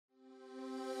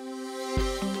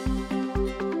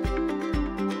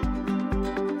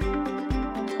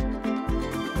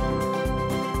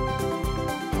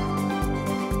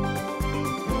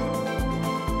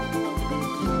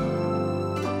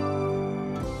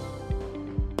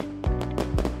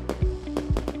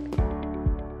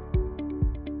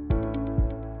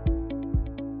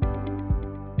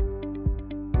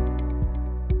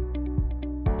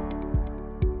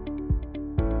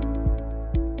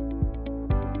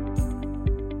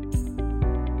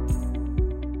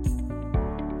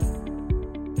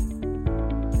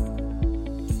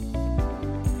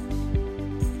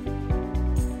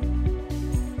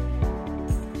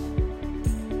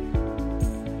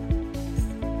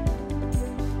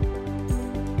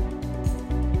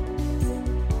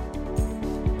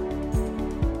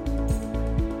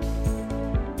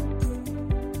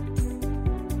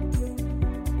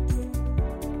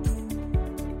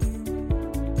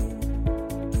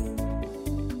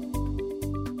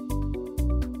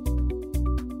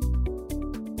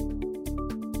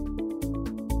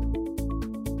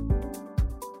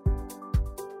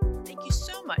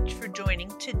much for joining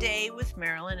Today with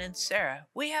Marilyn and Sarah.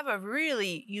 We have a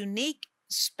really unique,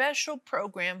 special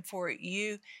program for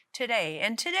you today.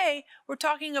 And today we're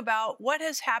talking about what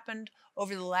has happened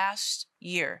over the last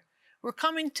year. We're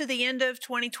coming to the end of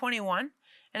 2021.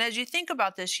 And as you think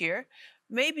about this year,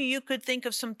 maybe you could think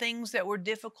of some things that were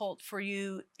difficult for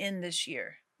you in this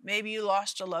year. Maybe you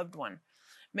lost a loved one.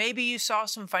 Maybe you saw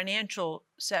some financial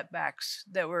setbacks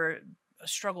that were a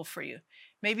struggle for you.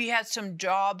 Maybe you had some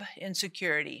job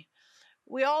insecurity.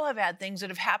 We all have had things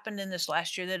that have happened in this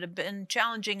last year that have been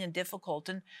challenging and difficult,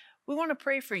 and we want to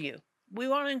pray for you. We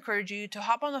want to encourage you to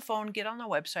hop on the phone, get on the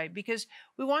website, because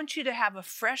we want you to have a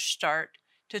fresh start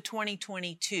to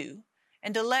 2022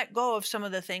 and to let go of some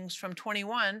of the things from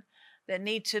 21 that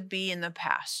need to be in the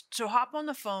past. So hop on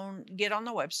the phone, get on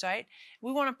the website.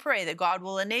 We want to pray that God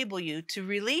will enable you to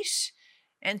release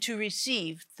and to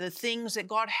receive the things that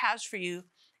God has for you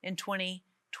in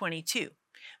 2022.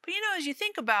 But as you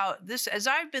think about this, as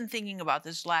I've been thinking about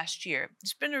this last year,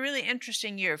 it's been a really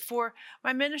interesting year for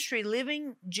my ministry,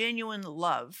 Living Genuine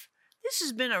Love. This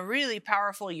has been a really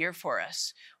powerful year for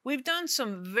us. We've done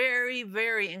some very,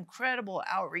 very incredible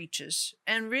outreaches,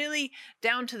 and really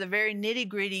down to the very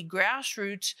nitty-gritty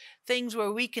grassroots things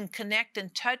where we can connect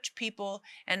and touch people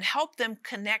and help them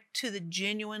connect to the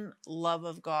genuine love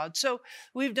of God. So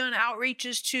we've done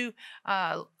outreaches to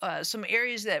some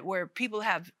areas where people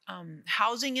have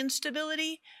housing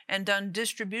instability, and done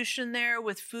distribution there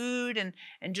with food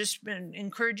and just been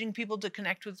encouraging people to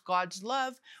connect with God's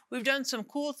love. We've done some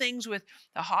cool things with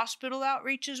the hospital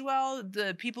outreach as well.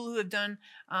 The people who have done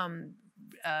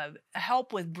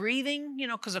help with breathing,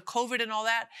 because of COVID and all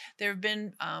that. There have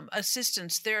been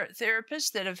assistants,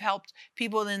 therapists that have helped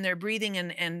people in their breathing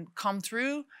and come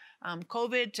through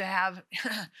COVID to have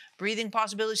breathing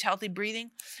possibilities, healthy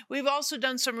breathing. We've also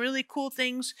done some really cool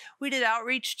things. We did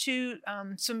outreach to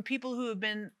some people who have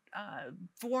been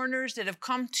foreigners that have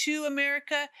come to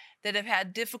America that have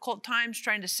had difficult times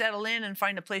trying to settle in and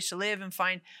find a place to live and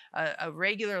find a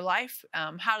regular life.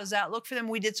 How does that look for them?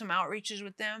 We did some outreaches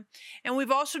with them. And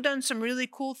we've also done some really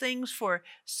cool things for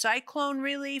cyclone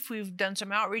relief. We've done some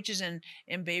outreaches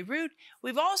in Beirut.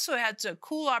 We've also had a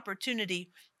cool opportunity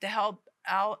to help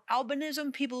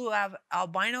albinism, people who have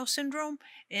albino syndrome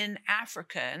in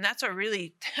Africa. And that's a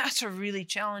really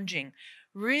challenging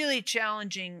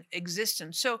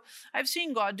existence. So I've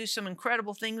seen God do some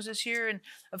incredible things this year. And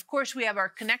of course, we have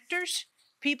our connectors,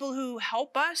 people who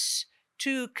help us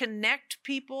to connect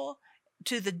people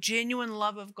to the genuine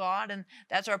love of God. And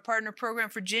that's our partner program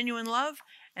for Genuine Love.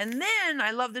 And then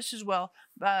I love this as well.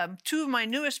 Two of my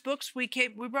newest books we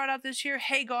brought out this year,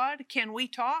 Hey God, Can We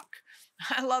Talk?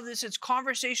 I love this. It's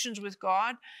conversations with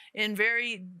God in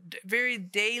very, very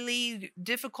daily,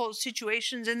 difficult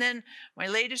situations. And then my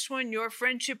latest one, Your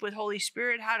Friendship with Holy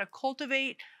Spirit, how to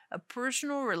cultivate a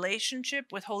personal relationship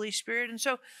with Holy Spirit. And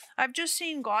so I've just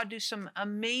seen God do some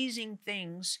amazing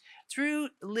things through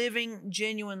Living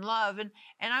Genuine Love. And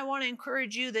I want to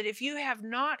encourage you that if you have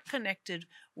not connected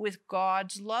with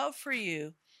God's love for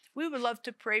you, we would love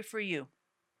to pray for you.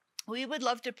 We would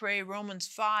love to pray Romans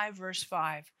 5, verse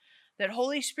 5. That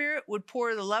Holy Spirit would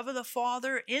pour the love of the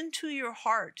Father into your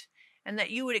heart and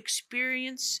that you would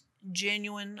experience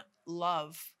genuine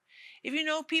love. If you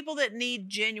know people that need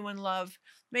genuine love,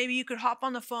 maybe you could hop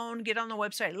on the phone, get on the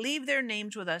website, leave their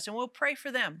names with us, and we'll pray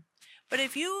for them. But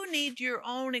if you need your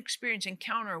own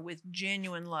encounter with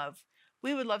genuine love,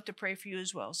 we would love to pray for you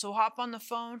as well. So hop on the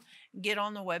phone, get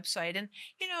on the website. And,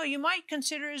 you might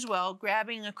consider as well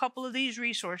grabbing a couple of these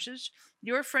resources.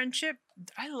 Your Friendship,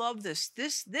 I love this.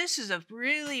 This is a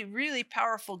really, really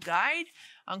powerful guide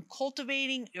on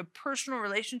cultivating a personal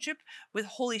relationship with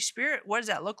Holy Spirit. What does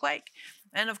that look like?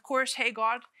 And of course, Hey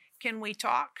God, Can We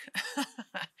Talk?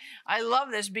 I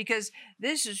love this because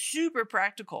this is super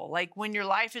practical. Like when your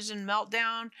life is in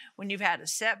meltdown, when you've had a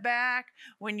setback,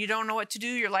 when you don't know what to do,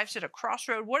 your life's at a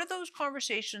crossroad. What do those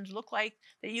conversations look like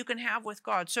that you can have with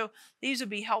God? So these would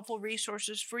be helpful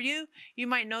resources for you. You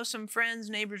might know some friends,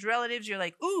 neighbors, relatives. You're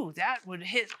like, ooh, that would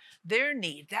hit their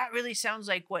need. That really sounds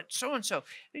like what so-and-so.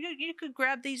 You could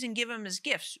grab these and give them as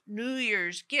gifts, New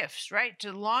Year's gifts, right?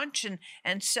 To launch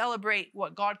and celebrate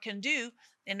what God can do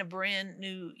in a brand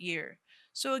new year.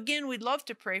 So again, we'd love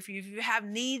to pray for you. If you have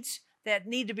needs that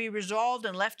need to be resolved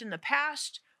and left in the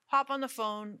past, hop on the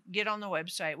phone, get on the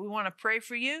website. We want to pray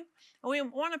for you. And we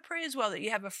want to pray as well that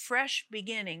you have a fresh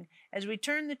beginning as we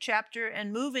turn the chapter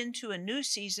and move into a new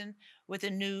season with a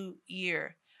new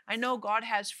year. I know God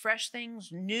has fresh things,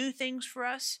 new things for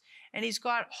us, and He's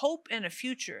got hope and a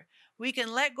future. We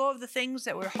can let go of the things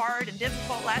that were hard and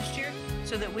difficult last year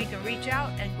so that we can reach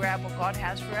out and grab what God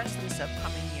has for us this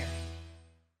upcoming year.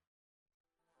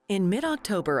 In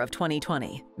mid-October of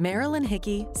 2020, Marilyn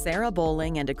Hickey, Sarah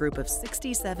Bowling, and a group of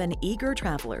 67 eager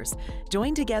travelers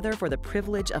joined together for the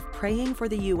privilege of praying for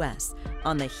the U.S.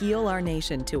 on the Heal Our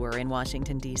Nation tour in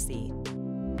Washington, D.C.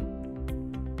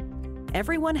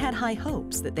 Everyone had high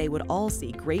hopes that they would all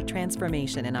see great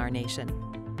transformation in our nation.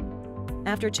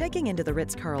 After checking into the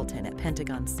Ritz-Carlton at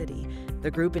Pentagon City, the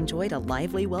group enjoyed a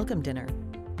lively welcome dinner.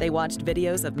 They watched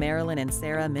videos of Marilyn and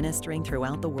Sarah ministering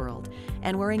throughout the world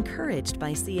and were encouraged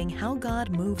by seeing how God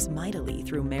moves mightily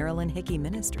through Marilyn Hickey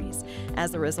Ministries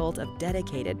as a result of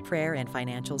dedicated prayer and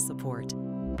financial support.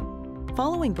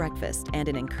 Following breakfast and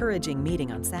an encouraging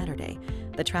meeting on Saturday,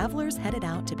 the travelers headed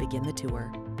out to begin the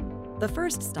tour. The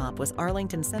first stop was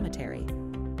Arlington Cemetery.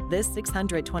 This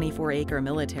 624-acre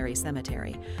military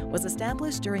cemetery was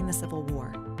established during the Civil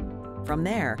War. From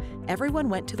there, everyone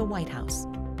went to the White House.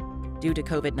 Due to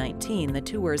COVID-19, the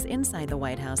tours inside the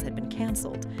White House had been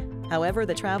canceled. However,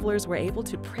 the travelers were able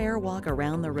to prayer walk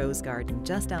around the Rose Garden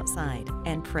just outside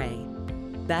and pray.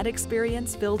 That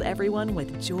experience filled everyone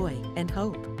with joy and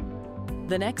hope.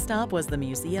 The next stop was the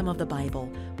Museum of the Bible,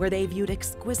 where they viewed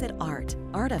exquisite art,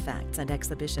 artifacts, and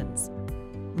exhibitions.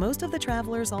 Most of the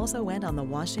travelers also went on the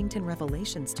Washington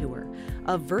Revelations Tour,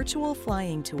 a virtual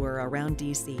flying tour around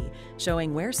D.C.,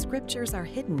 showing where scriptures are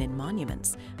hidden in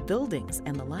monuments, buildings,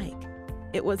 and the like.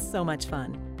 It was so much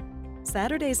fun.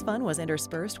 Saturday's fun was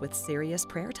interspersed with serious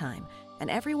prayer time, and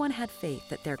everyone had faith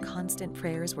that their constant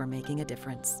prayers were making a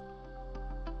difference.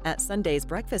 At Sunday's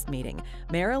breakfast meeting,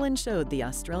 Marilyn showed the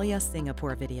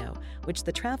Australia-Singapore video, which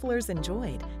the travelers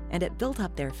enjoyed, and it built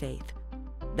up their faith.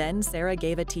 Then Sarah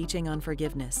gave a teaching on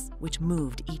forgiveness, which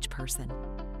moved each person.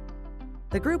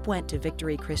 The group went to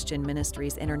Victory Christian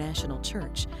Ministries International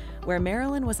Church, where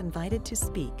Marilyn was invited to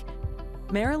speak.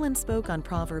 Marilyn spoke on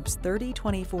Proverbs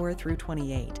 30:24 through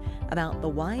 28 about the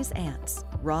wise ants,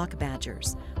 rock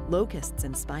badgers, locusts,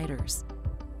 and spiders.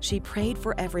 She prayed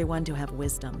for everyone to have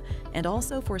wisdom and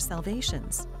also for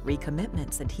salvations,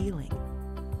 recommitments, and healing.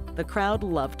 The crowd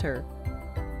loved her.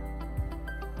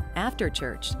 After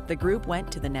church, the group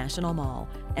went to the National Mall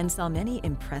and saw many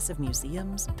impressive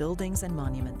museums, buildings, and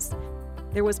monuments.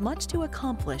 There was much to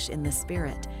accomplish in the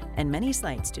spirit and many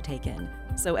sights to take in,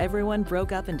 so everyone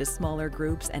broke up into smaller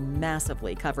groups and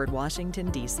massively covered Washington,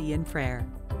 D.C. in prayer.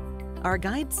 Our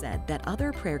guide said that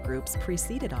other prayer groups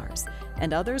preceded ours,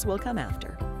 and others will come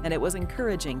after, and it was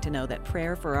encouraging to know that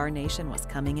prayer for our nation was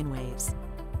coming in waves.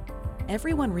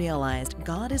 Everyone realized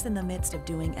God is in the midst of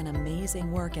doing an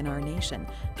amazing work in our nation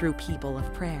through people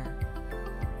of prayer.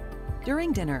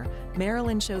 During dinner,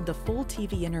 Marilyn showed the full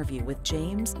TV interview with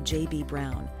James J.B.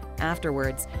 Brown.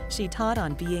 Afterwards, she taught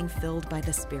on being filled by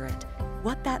the Spirit,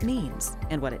 what that means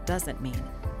and what it doesn't mean.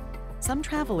 Some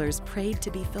travelers prayed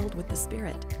to be filled with the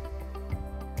Spirit.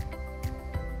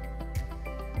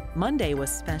 Monday was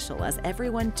special as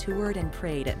everyone toured and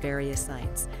prayed at various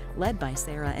sites, led by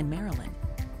Sarah and Marilyn.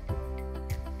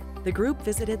 The group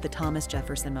visited the Thomas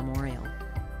Jefferson Memorial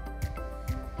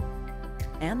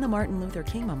and the Martin Luther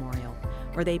King Memorial,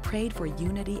 where they prayed for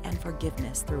unity and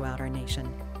forgiveness throughout our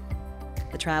nation.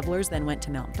 The travelers then went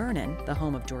to Mount Vernon, the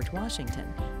home of George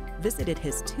Washington, visited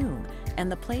his tomb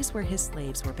and the place where his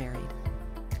slaves were buried.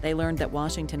 They learned that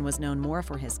Washington was known more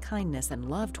for his kindness and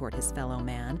love toward his fellow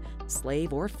man,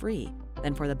 slave or free,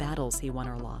 than for the battles he won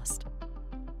or lost.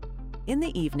 In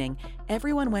the evening,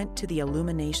 everyone went to the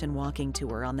Illumination walking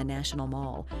tour on the National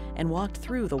Mall and walked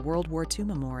through the World War II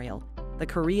Memorial, the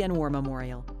Korean War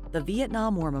Memorial, the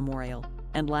Vietnam War Memorial,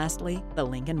 and lastly, the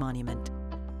Lincoln Monument.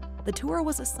 The tour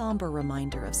was a somber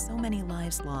reminder of so many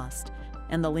lives lost,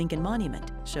 and the Lincoln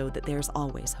Monument showed that there's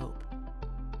always hope.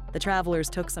 The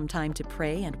travelers took some time to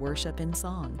pray and worship in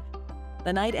song.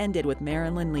 The night ended with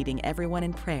Marilyn leading everyone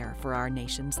in prayer for our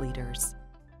nation's leaders.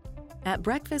 At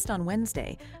breakfast on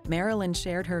Wednesday, Marilyn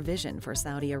shared her vision for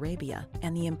Saudi Arabia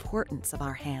and the importance of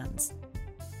our hands.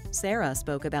 Sarah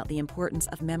spoke about the importance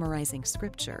of memorizing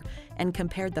scripture and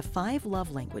compared the 5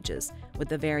 love languages with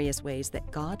the various ways that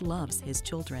God loves his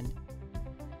children.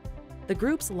 The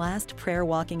group's last prayer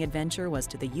walking adventure was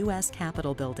to the U.S.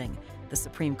 Capitol building, the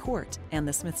Supreme Court, and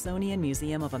the Smithsonian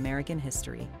Museum of American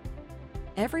History.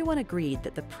 Everyone agreed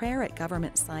that the prayer at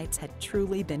government sites had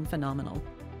truly been phenomenal.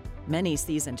 Many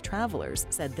seasoned travelers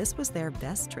said this was their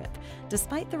best trip,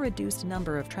 despite the reduced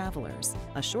number of travelers,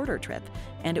 a shorter trip,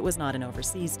 and it was not an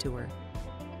overseas tour.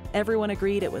 Everyone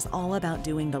agreed it was all about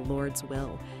doing the Lord's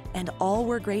will, and all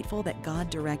were grateful that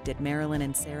God directed Marilyn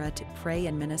and Sarah to pray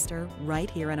and minister right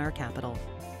here in our capital.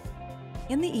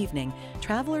 In the evening,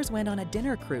 travelers went on a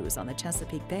dinner cruise on the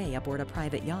Chesapeake Bay aboard a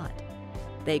private yacht.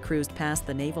 They cruised past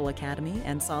the Naval Academy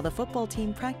and saw the football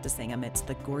team practicing amidst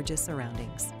the gorgeous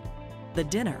surroundings. The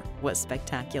dinner was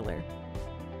spectacular.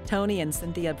 Tony and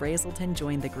Cynthia Brazelton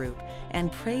joined the group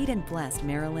and prayed and blessed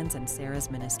Marilyn's and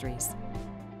Sarah's ministries.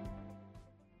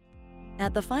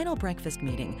 At the final breakfast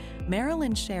meeting,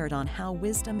 Marilyn shared on how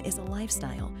wisdom is a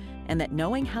lifestyle and that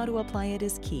knowing how to apply it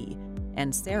is key,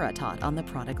 and Sarah taught on the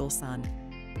prodigal son.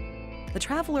 The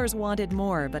travelers wanted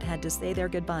more but had to say their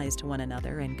goodbyes to one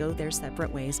another and go their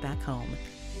separate ways back home.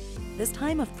 This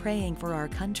time of praying for our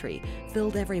country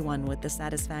filled everyone with the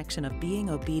satisfaction of being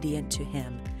obedient to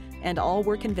Him, and all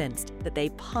were convinced that they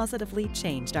positively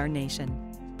changed our nation.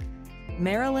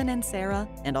 Marilyn and Sarah,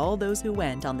 and all those who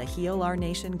went on the Heal Our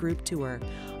Nation group tour,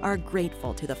 are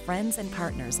grateful to the friends and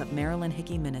partners of Marilyn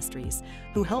Hickey Ministries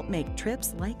who help make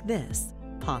trips like this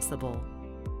possible.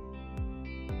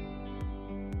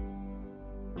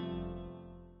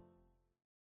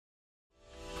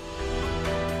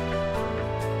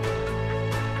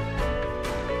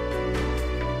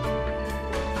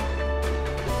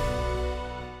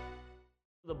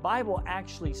 The Bible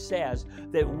actually says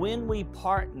that when we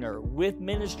partner with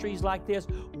ministries like this,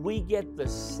 we get the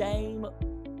same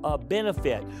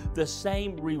benefit, the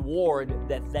same reward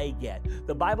that they get.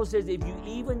 The Bible says if you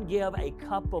even give a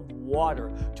cup of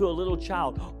water to a little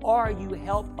child, or you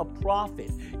help a prophet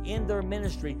in their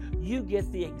ministry, you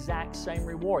get the exact same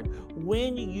reward.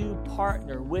 When you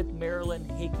partner with Marilyn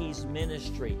Hickey's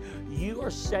ministry, you are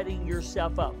setting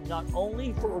yourself up not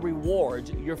only for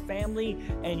rewards, your family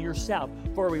and yourself,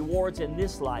 for rewards in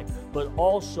this life, but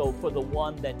also for the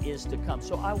one that is to come.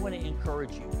 So I want to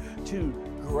encourage you to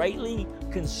greatly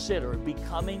consider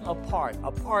becoming a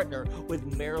partner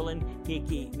with Marilyn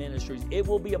Hickey Ministries. It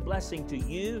will be a blessing to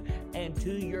you and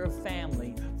to your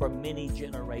family for many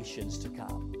generations to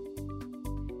come.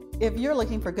 If you're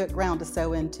looking for good ground to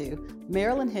sow into,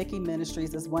 Marilyn Hickey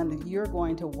Ministries is one that you're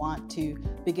going to want to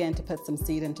begin to put some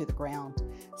seed into the ground.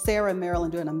 Sarah and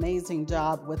Marilyn do an amazing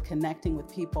job with connecting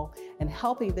with people and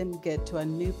helping them get to a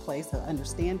new place of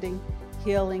understanding,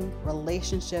 healing,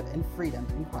 relationship, and freedom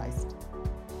in Christ.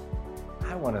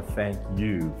 I want to thank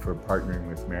you for partnering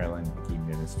with Marilyn Hickey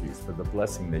Ministries, for the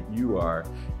blessing that you are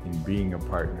in being a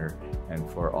partner, and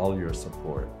for all your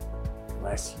support.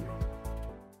 Bless you.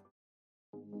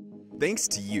 Thanks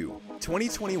to you,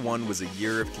 2021 was a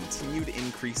year of continued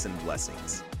increase in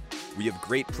blessings. We have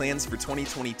great plans for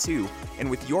 2022, and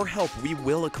with your help, we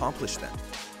will accomplish them.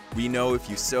 We know if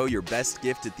you sow your best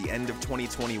gift at the end of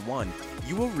 2021,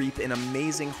 you will reap an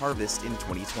amazing harvest in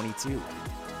 2022.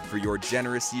 For your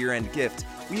generous year-end gift,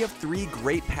 we have 3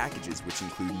 great packages which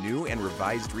include new and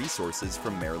revised resources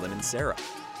from Marilyn and Sarah.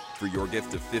 For your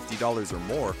gift of $50 or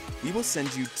more, we will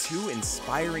send you 2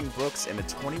 inspiring books and a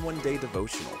 21-day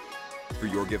devotional. For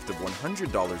your gift of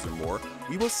 $100 or more,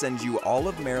 we will send you all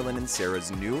of Marilyn and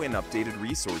Sarah's new and updated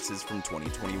resources from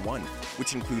 2021,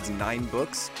 which includes 9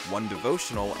 books, 1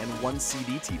 devotional, and 1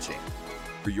 CD teaching.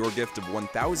 For your gift of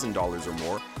 $1,000 or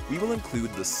more, we will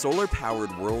include the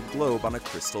solar-powered world globe on a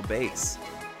crystal base.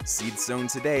 Seed sown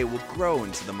today will grow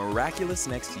into the miraculous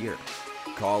next year.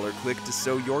 Call or click to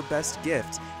sow your best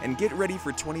gift and get ready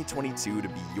for 2022 to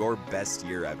be your best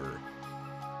year ever.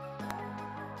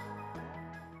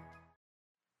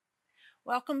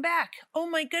 Welcome back. Oh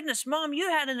my goodness, Mom, you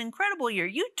had an incredible year.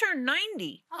 You turned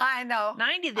 90. I know.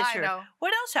 90 this year. I know.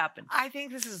 What else happened? I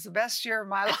think this is the best year of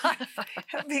my life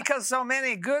because so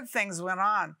many good things went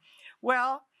on.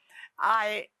 Well,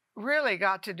 I really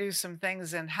got to do some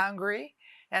things in Hungary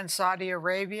and Saudi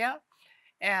Arabia,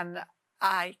 and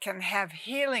I can have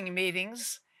healing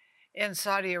meetings in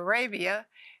Saudi Arabia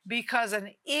because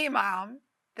an imam,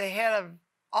 the head of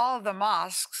all of the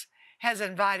mosques, has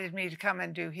invited me to come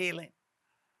and do healing.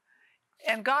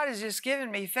 And God has just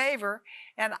given me favor,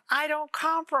 and I don't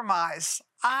compromise.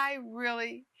 I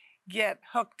really get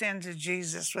hooked into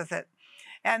Jesus with it.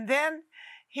 And then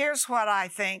here's what I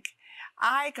think.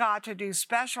 I got to do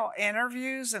special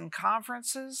interviews and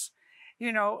conferences.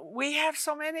 You know, we have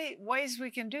so many ways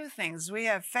we can do things. We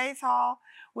have Faith Hall,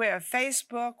 we have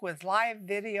Facebook with live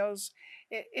videos.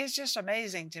 It's just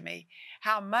amazing to me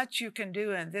how much you can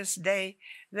do in this day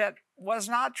that was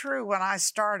not true when I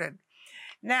started.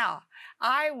 Now,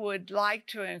 I would like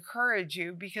to encourage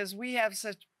you, because we have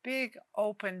such big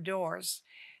open doors,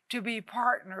 to be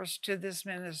partners to this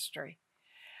ministry.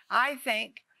 I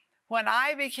think when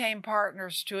I became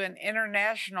partners to an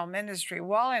international ministry,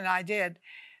 Wally and I did,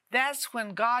 that's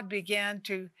when God began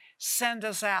to send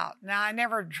us out. Now, I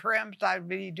never dreamt I'd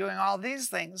be doing all these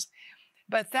things,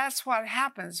 but that's what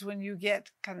happens when you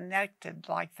get connected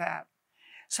like that.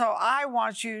 So I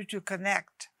want you to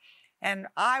connect. And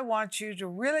I want you to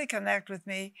really connect with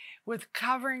me with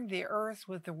covering the earth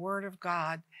with the Word of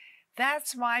God.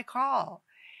 That's my call.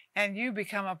 and you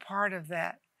become a part of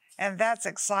that. And that's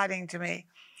exciting to me.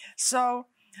 So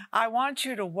I want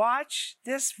you to watch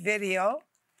this video,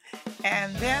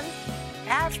 and then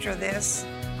after this,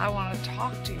 I want to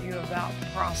talk to you about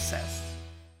process.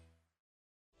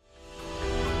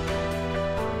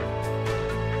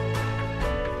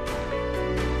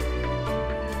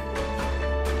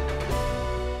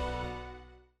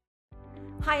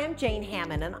 Hi, I'm Jane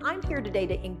Hammond, and I'm here today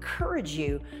to encourage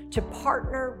you to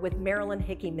partner with Marilyn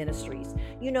Hickey Ministries.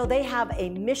 You know, they have a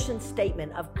mission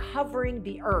statement of covering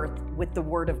the earth with the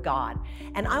Word of God.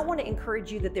 And I want to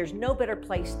encourage you that there's no better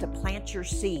place to plant your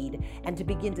seed and to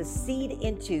begin to seed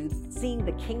into seeing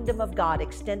the kingdom of God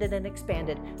extended and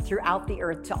expanded throughout the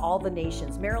earth to all the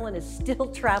nations. Marilyn is still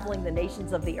traveling the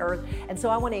nations of the earth, and so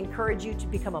I want to encourage you to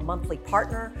become a monthly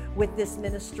partner with this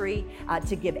ministry,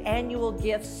 to give annual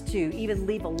gifts, to even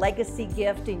leave a legacy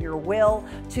gift in your will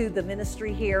to the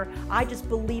ministry here. I just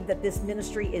believe that this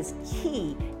ministry is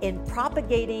key in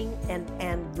propagating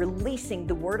and releasing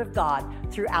the Word of God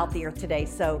throughout the earth today.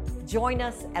 So join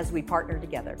us as we partner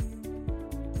together.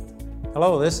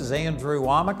 Hello, this is Andrew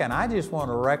Womack, and I just want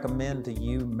to recommend to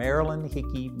you Marilyn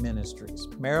Hickey Ministries.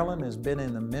 Marilyn has been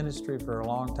in the ministry for a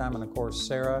long time, and of course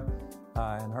Sarah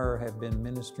and her have been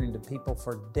ministering to people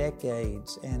for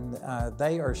decades, and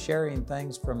they are sharing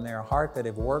things from their heart that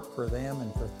have worked for them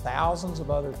and for thousands of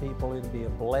other people. It'll be a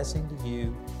blessing to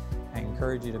you. I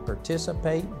encourage you to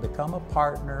participate, become a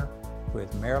partner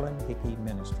with Marilyn Hickey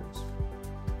Ministries.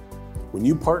 When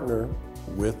you partner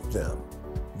with them,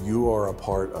 you are a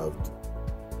part of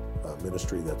a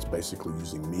ministry that's basically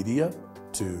using media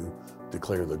to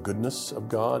declare the goodness of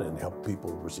God and help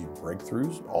people receive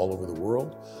breakthroughs all over the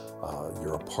world.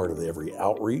 You're a part of every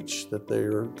outreach that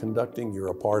they're conducting. You're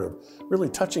a part of really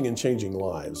touching and changing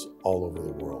lives all over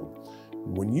the world.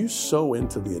 When you sow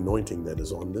into the anointing that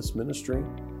is on this ministry,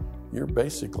 you're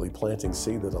basically planting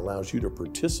seed that allows you to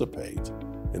participate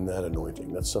in that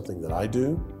anointing. That's something that I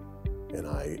do, and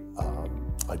I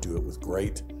do it with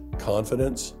great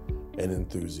confidence and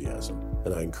enthusiasm,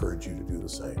 and I encourage you to do the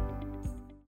same.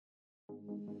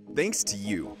 Thanks to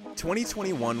you,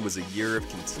 2021 was a year of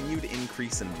continued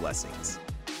increase and blessings.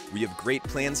 We have great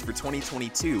plans for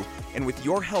 2022, and with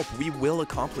your help, we will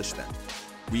accomplish them.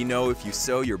 We know if you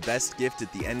sow your best gift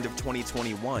at the end of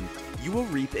 2021, you will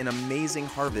reap an amazing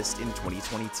harvest in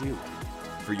 2022.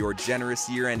 For your generous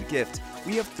year-end gift,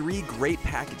 we have 3 great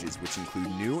packages which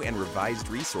include new and revised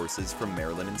resources from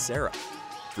Marilyn and Sarah.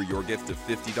 For your gift of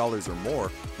 $50 or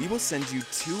more, we will send you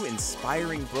 2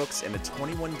 inspiring books and a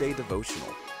 21-day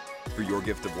devotional. For your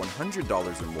gift of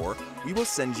 $100 or more, we will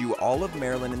send you all of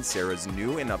Marilyn and Sarah's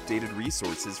new and updated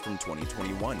resources from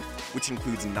 2021, which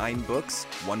includes 9 books,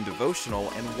 1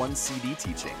 devotional, and 1 CD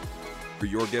teaching. For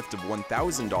your gift of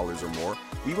 $1,000 or more,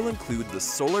 we will include the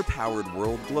solar-powered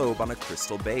world globe on a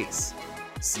crystal base.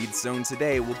 Seed sown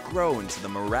today will grow into the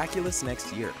miraculous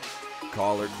next year.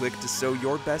 Call or click to sow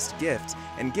your best gift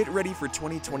and get ready for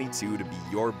 2022 to be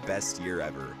your best year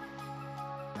ever.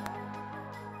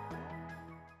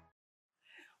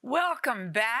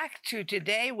 Welcome back to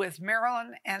Today with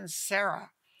Marilyn and Sarah.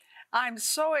 I'm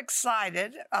so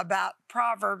excited about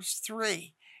Proverbs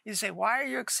 3. You say, why are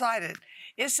you excited?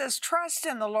 It says, trust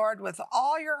in the Lord with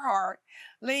all your heart,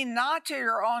 lean not to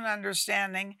your own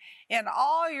understanding, in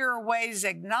all your ways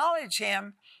acknowledge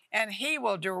Him, and He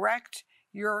will direct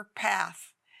your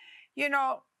path. You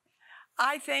know,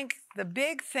 I think the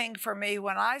big thing for me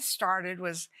when I started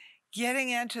was getting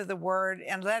into the Word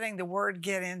and letting the Word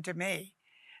get into me.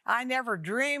 I never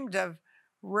dreamed of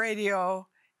radio,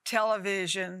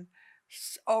 television,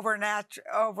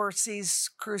 overseas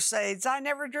crusades. I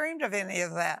never dreamed of any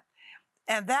of that.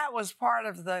 And that was part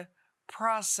of the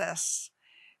process.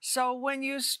 So when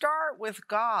you start with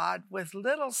God with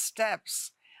little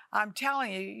steps, I'm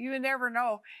telling you, you never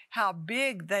know how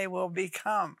big they will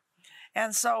become.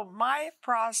 And so my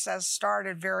process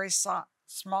started very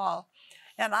small.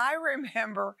 And I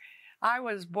remember I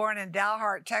was born in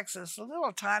Dalhart, Texas, a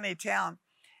little tiny town,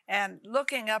 and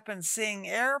looking up and seeing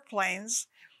airplanes.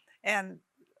 And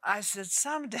I said,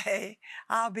 someday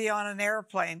I'll be on an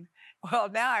airplane. Well,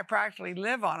 now I practically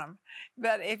live on them.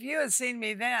 But if you had seen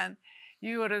me then,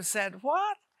 you would have said,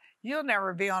 what? You'll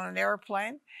never be on an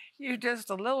airplane. You're just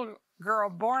a little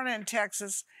girl born in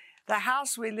Texas. The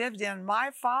house we lived in, my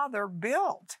father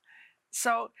built.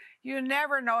 So you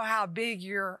never know how big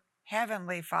your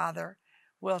Heavenly Father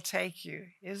will take you.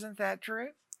 Isn't that true?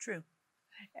 True.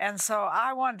 And so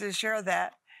I wanted to share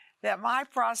that my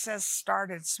process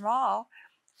started small.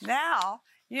 Now,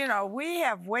 you know, we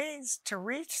have ways to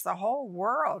reach the whole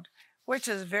world, which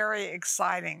is very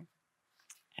exciting.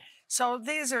 So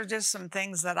these are just some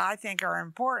things that I think are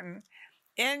important.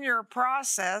 In your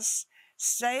process,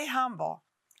 stay humble.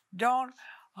 Don't,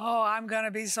 oh, I'm going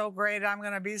to be so great, I'm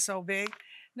going to be so big.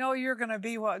 No, you're going to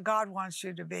be what God wants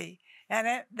you to be.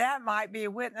 And that might be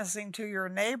witnessing to your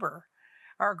neighbor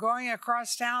or going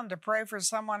across town to pray for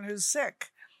someone who's sick.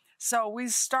 So we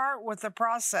start with the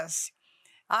process.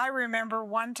 I remember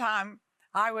one time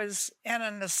I was in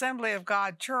an Assembly of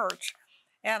God church,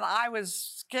 and I was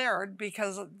scared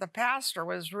because the pastor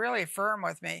was really firm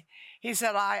with me. He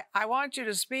said, I want you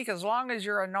to speak as long as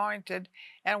you're anointed,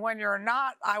 and when you're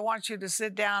not, I want you to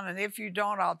sit down, and if you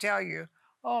don't, I'll tell you.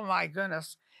 Oh my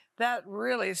goodness, that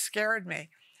really scared me.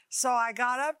 So I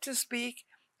got up to speak,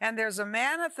 and there's a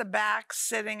man at the back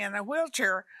sitting in a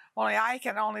wheelchair, only I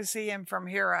can only see him from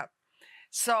here up.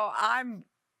 So I'm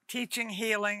teaching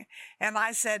healing, and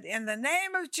I said, in the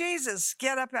name of Jesus,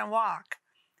 get up and walk.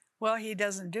 Well, he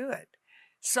doesn't do it.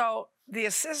 So the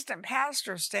assistant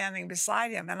pastor standing beside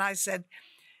him, and I said,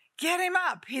 get him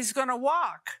up, he's going to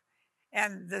walk.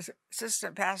 And the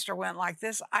assistant pastor went like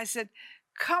this. I said,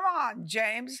 come on,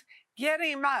 James, get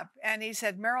him up. And he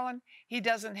said, Marilyn, he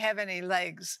doesn't have any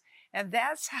legs. And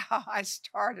that's how I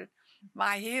started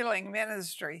my healing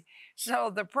ministry.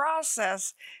 So the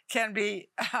process can be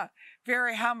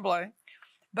very humbling,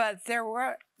 but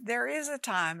there is a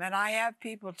time, and I have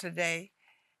people today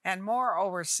and more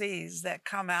overseas that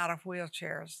come out of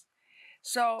wheelchairs.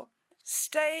 So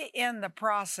stay in the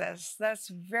process. That's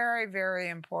very, very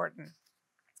important.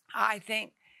 I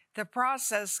think the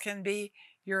process can be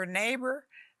your neighbor.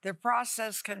 The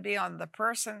process can be on the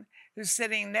person who's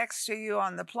sitting next to you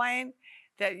on the plane,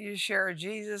 that you share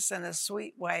Jesus in a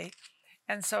sweet way.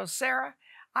 And so, Sarah,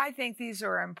 I think these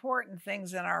are important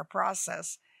things in our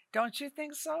process. Don't you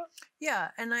think so? Yeah,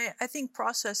 and I think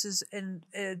process is, and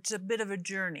it's a bit of a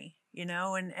journey, you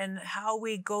know, and how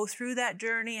we go through that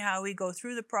journey, how we go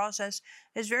through the process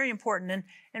is very important.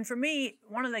 And for me,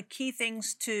 one of the key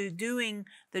things to doing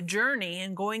the journey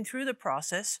and going through the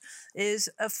process is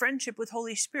a friendship with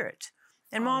Holy Spirit.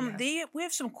 And Mom, yes, we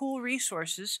have some cool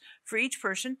resources for each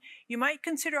person. You might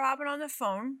consider hopping on the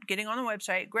phone, getting on the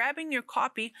website, grabbing your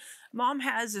copy. Mom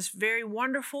has this very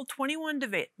wonderful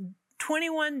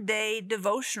 21-day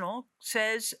devotional,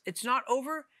 says it's not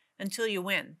over until you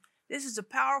win. This is a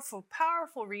powerful,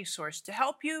 powerful resource to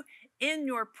help you in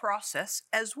your process.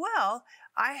 As well,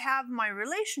 I have my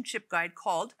relationship guide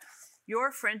called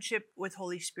Your Friendship with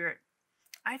Holy Spirit.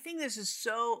 I think this is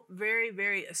so very,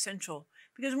 very essential,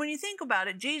 because when you think about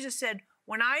it, Jesus said,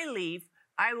 when I leave,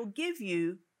 I will give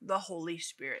you the Holy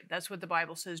Spirit. That's what the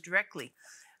Bible says directly.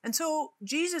 And so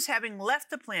Jesus, having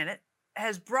left the planet,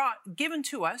 has given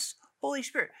to us Holy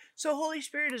Spirit. So Holy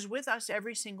Spirit is with us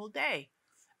every single day.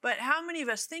 But how many of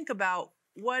us think about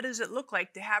what does it look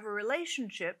like to have a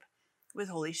relationship with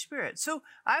Holy Spirit? So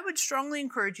I would strongly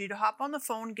encourage you to hop on the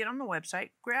phone, get on the website,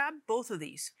 grab both of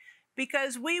these,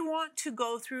 because we want to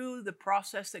go through the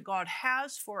process that God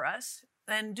has for us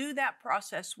and do that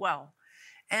process well.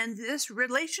 And this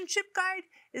relationship guide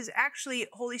is actually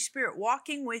Holy Spirit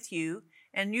walking with you,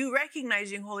 and you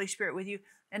recognizing Holy Spirit with you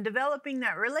and developing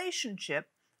that relationship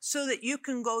so that you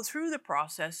can go through the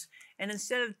process. And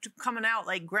instead of coming out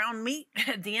like ground meat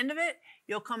at the end of it,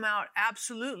 you'll come out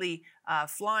absolutely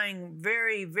flying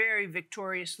very, very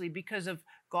victoriously because of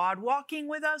God walking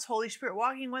with us, Holy Spirit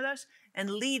walking with us, and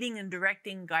leading and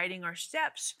directing, guiding our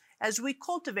steps as we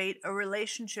cultivate a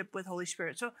relationship with Holy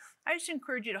Spirit. So I just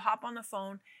encourage you to hop on the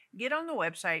phone, get on the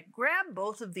website, grab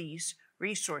both of these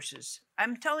resources.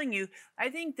 I'm telling you, I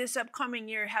think this upcoming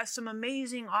year has some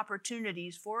amazing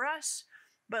opportunities for us,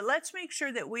 but let's make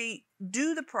sure that we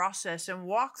do the process and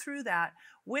walk through that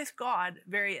with God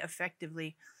very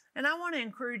effectively. And I want to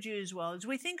encourage you as well, as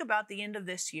we think about the end of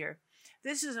this year,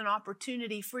 this is an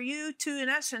opportunity for you to, in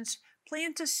essence,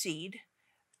 plant a seed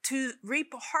to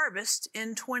reap a harvest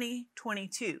in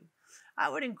 2022. I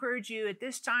would encourage you at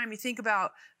this time, you think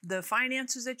about the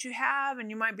finances that you have, and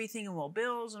you might be thinking, well,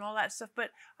 bills and all that stuff. But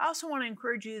I also want to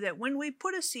encourage you that when we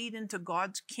put a seed into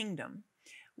God's kingdom,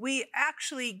 we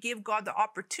actually give God the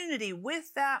opportunity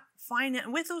with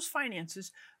those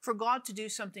finances for God to do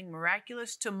something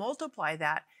miraculous, to multiply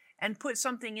that and put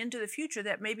something into the future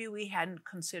that maybe we hadn't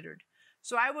considered.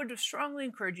 So I would strongly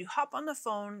encourage you, hop on the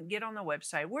phone, get on the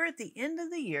website. We're at the end of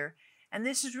the year, and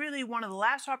this is really one of the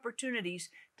last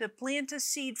opportunities to plant a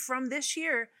seed from this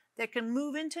year that can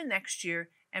move into next year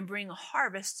and bring a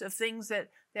harvest of things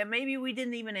that maybe we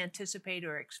didn't even anticipate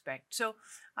or expect. So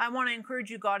I want to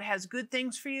encourage you, God has good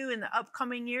things for you in the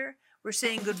upcoming year. We're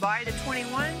saying goodbye to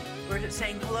 21. We're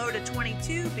saying hello to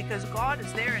 22 because God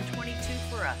is there in 22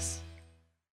 for us.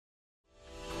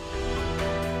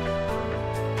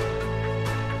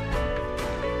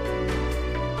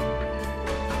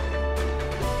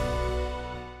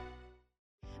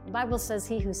 The Bible says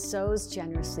he who sows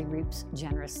generously reaps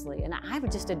generously. And I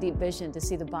have just a deep vision to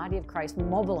see the body of Christ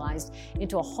mobilized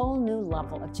into a whole new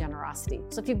level of generosity.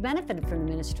 So if you've benefited from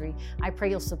the ministry, I pray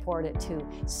you'll support it too.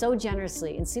 Sow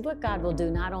generously and see what God will do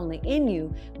not only in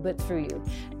you, but through you.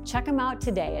 Check them out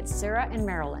today at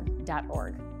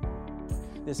sarahandmarilyn.org.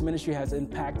 This ministry has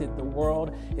impacted the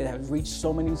world. It has reached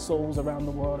so many souls around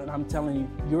the world, and I'm telling you,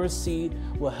 your seed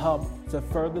will help to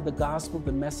further the gospel,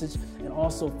 the message, and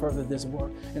also further this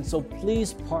work. And so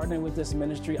please partner with this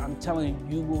ministry. I'm telling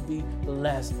you, you will be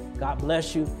blessed. God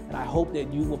bless you, and I hope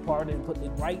that you will partner and put the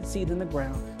right seed in the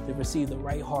ground to receive the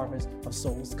right harvest of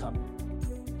souls coming.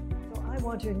 So I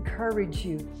want to encourage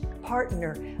you,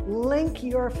 partner, link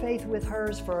your faith with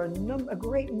hers for a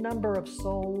great number of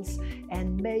souls,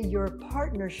 and may your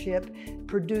partnership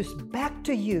produce back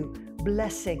to you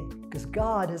blessing, because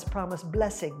God has promised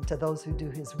blessing to those who do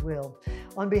his will.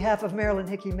 On behalf of Marilyn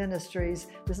Hickey Ministries,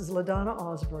 this is LaDonna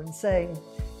Osborne saying,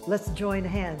 let's join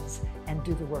hands and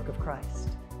do the work of Christ.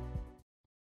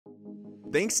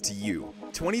 Thanks to you,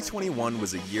 2021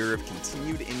 was a year of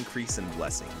continued increase and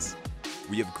blessings.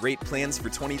 We have great plans for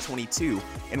 2022,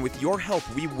 and with your help,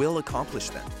 we will accomplish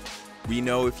them. We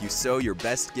know if you sow your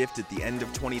best gift at the end of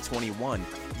 2021,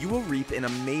 you will reap an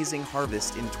amazing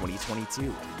harvest in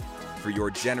 2022. For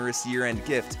your generous year-end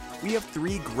gift, we have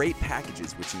 3 great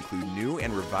packages which include new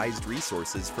and revised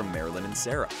resources from Marilyn and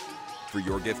Sarah. For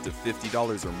your gift of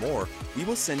 $50 or more, we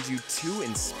will send you 2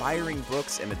 inspiring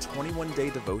books and a 21-day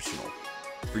devotional.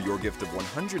 For your gift of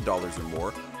 $100 or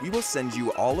more, we will send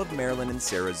you all of Marilyn and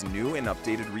Sarah's new and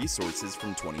updated resources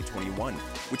from 2021,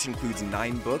 which includes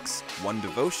 9 books, 1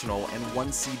 devotional, and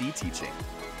 1 CD teaching.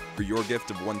 For your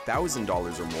gift of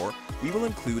 $1,000 or more, we will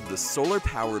include the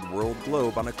solar-powered world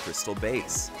globe on a crystal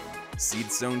base.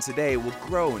 Seed sown today will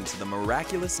grow into the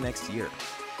miraculous next year.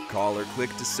 Call or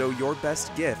click to sow your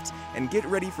best gift and get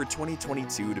ready for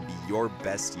 2022 to be your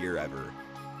best year ever.